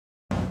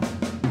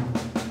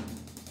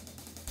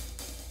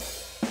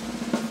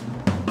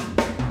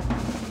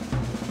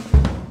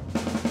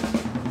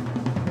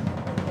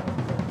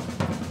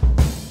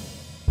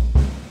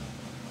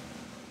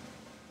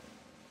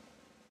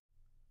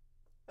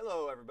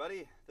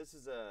everybody. This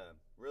is a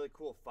really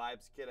cool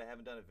Fibes kit. I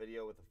haven't done a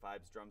video with a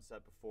Fibes drum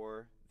set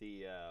before.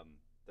 The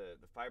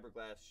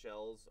fiberglass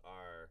shells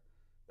are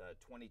the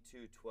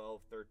 22,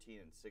 12, 13,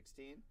 and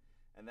 16.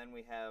 And then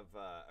we have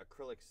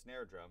acrylic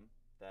snare drum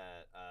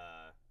that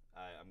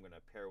I'm going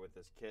to pair with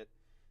this kit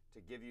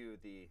to give you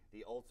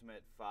the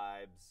ultimate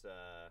Fibes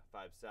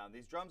sound.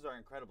 These drums are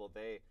incredible.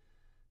 They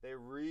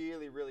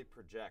really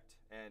project,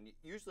 and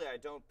usually I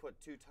don't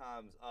put two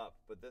toms up,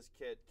 but this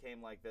kit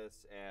came like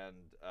this, and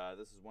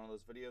this is one of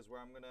those videos where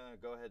I'm gonna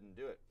go ahead and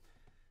do it.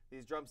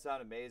 These drums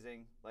sound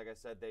amazing. Like I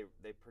said,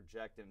 they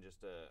project in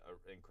just an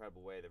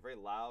incredible way. They're very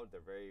loud.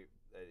 They're very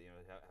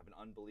have an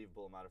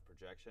unbelievable amount of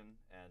projection,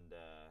 and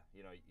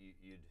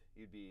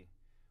you'd be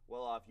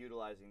well off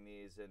utilizing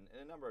these in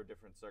a number of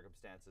different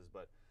circumstances.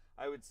 But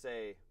I would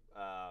say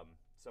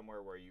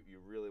somewhere where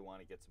you really want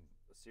to get some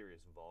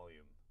serious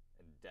volume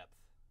and depth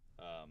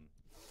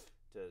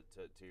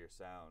to your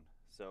sound.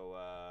 So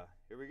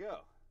here we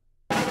go.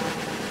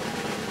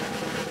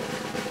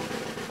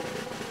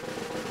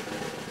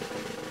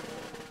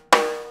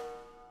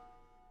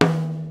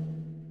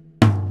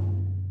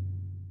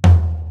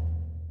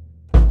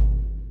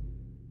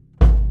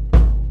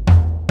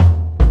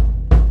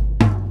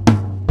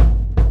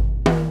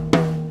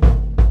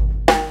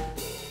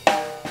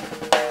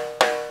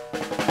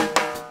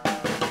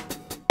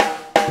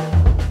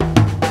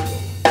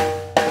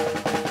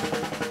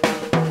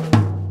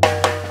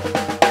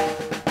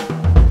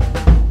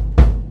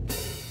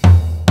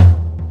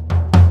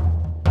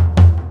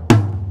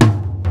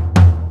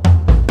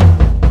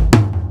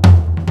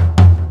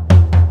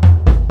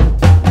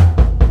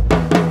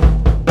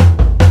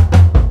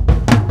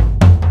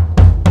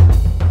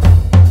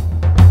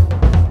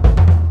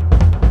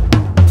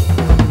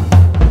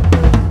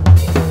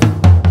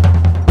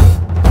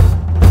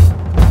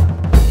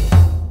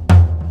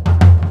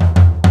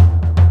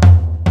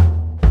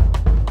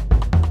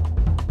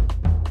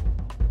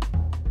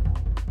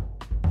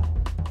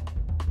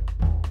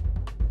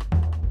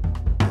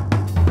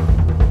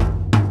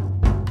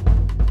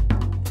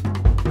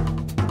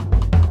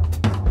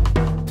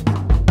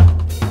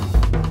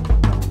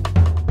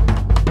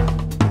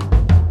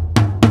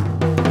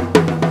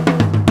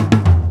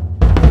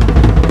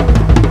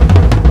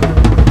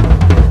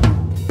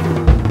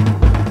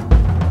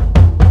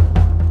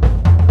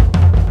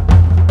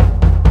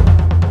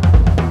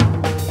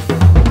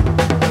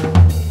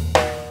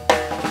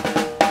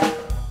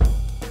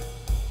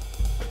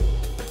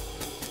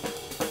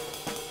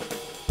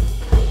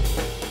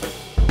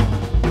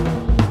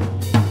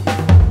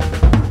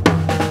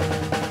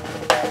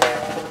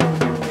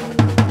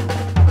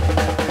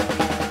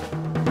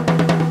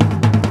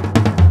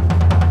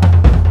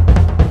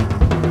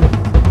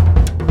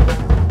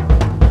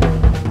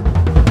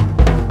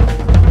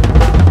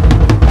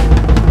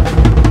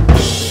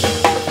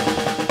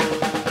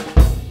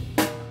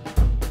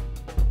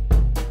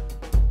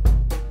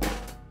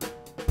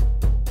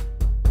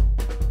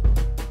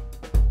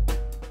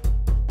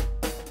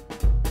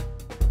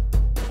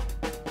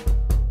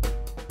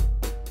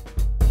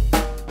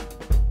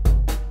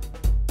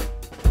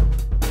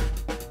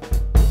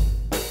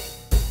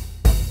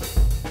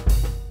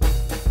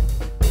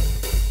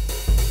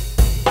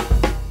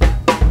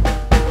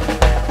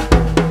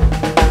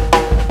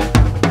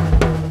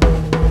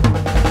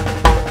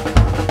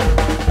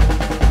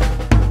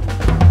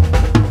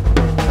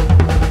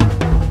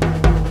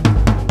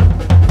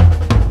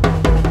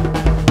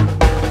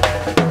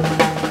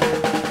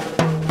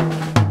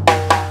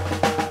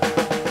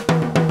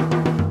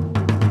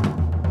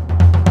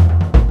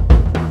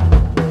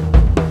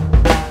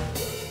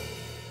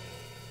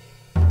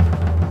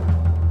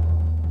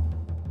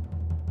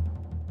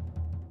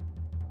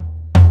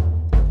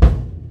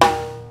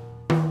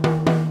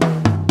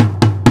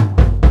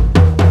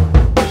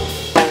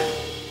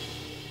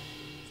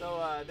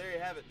 There you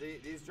have it.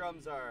 These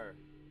drums are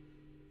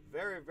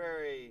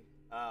very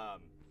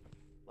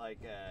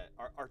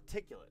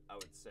articulate, I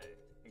would say.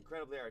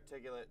 Incredibly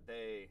articulate.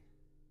 They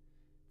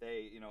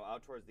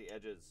out towards the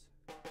edges,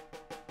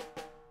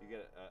 you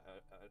get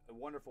a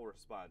wonderful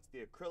response.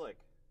 The acrylic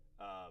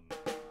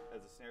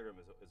as a snare drum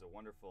is a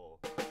wonderful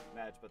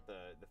match, but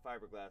the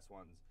fiberglass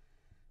ones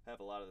have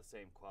a lot of the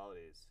same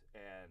qualities,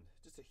 and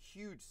just a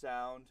huge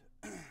sound.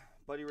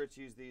 Buddy Rich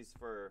used these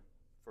for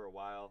a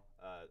while,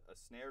 a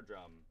snare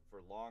drum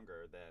for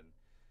longer than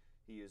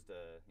he used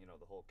the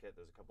whole kit.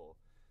 There's a couple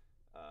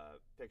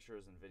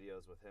pictures and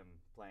videos with him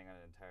playing on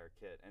an entire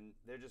kit, and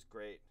they're just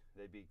great.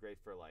 They'd be great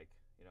for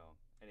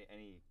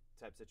any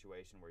type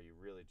situation where you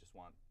really just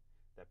want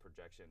that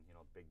projection,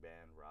 big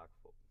band, rock,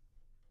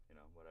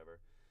 whatever.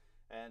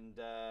 And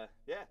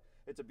yeah,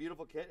 it's a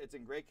beautiful kit. It's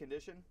in great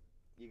condition.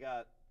 You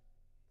got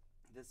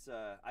this,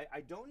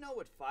 I don't know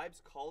what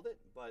Fibes called it,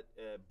 but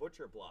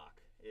butcher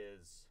block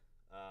is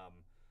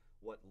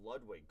what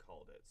Ludwig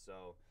called it.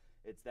 So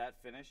it's that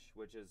finish,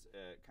 which is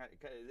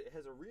it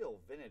has a real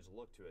vintage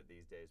look to it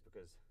these days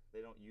because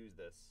they don't use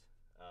this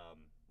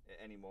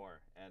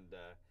anymore. And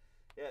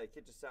yeah, the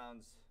kit just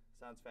sounds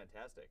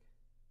fantastic.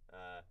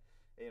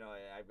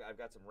 I've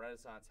got some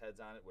Renaissance heads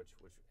on it, which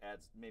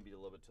adds maybe a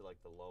little bit to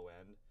like the low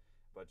end,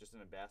 but just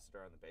an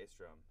ambassador on the bass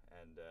drum.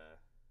 And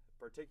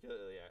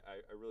particularly,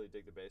 I really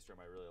dig the bass drum.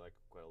 I really like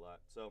it quite a lot.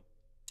 So,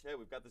 hey,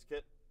 we've got this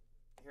kit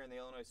here in the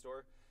Illinois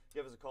store.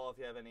 Give us a call if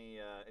you have any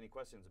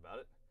questions about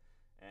it.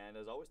 And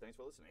as always, thanks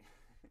for listening.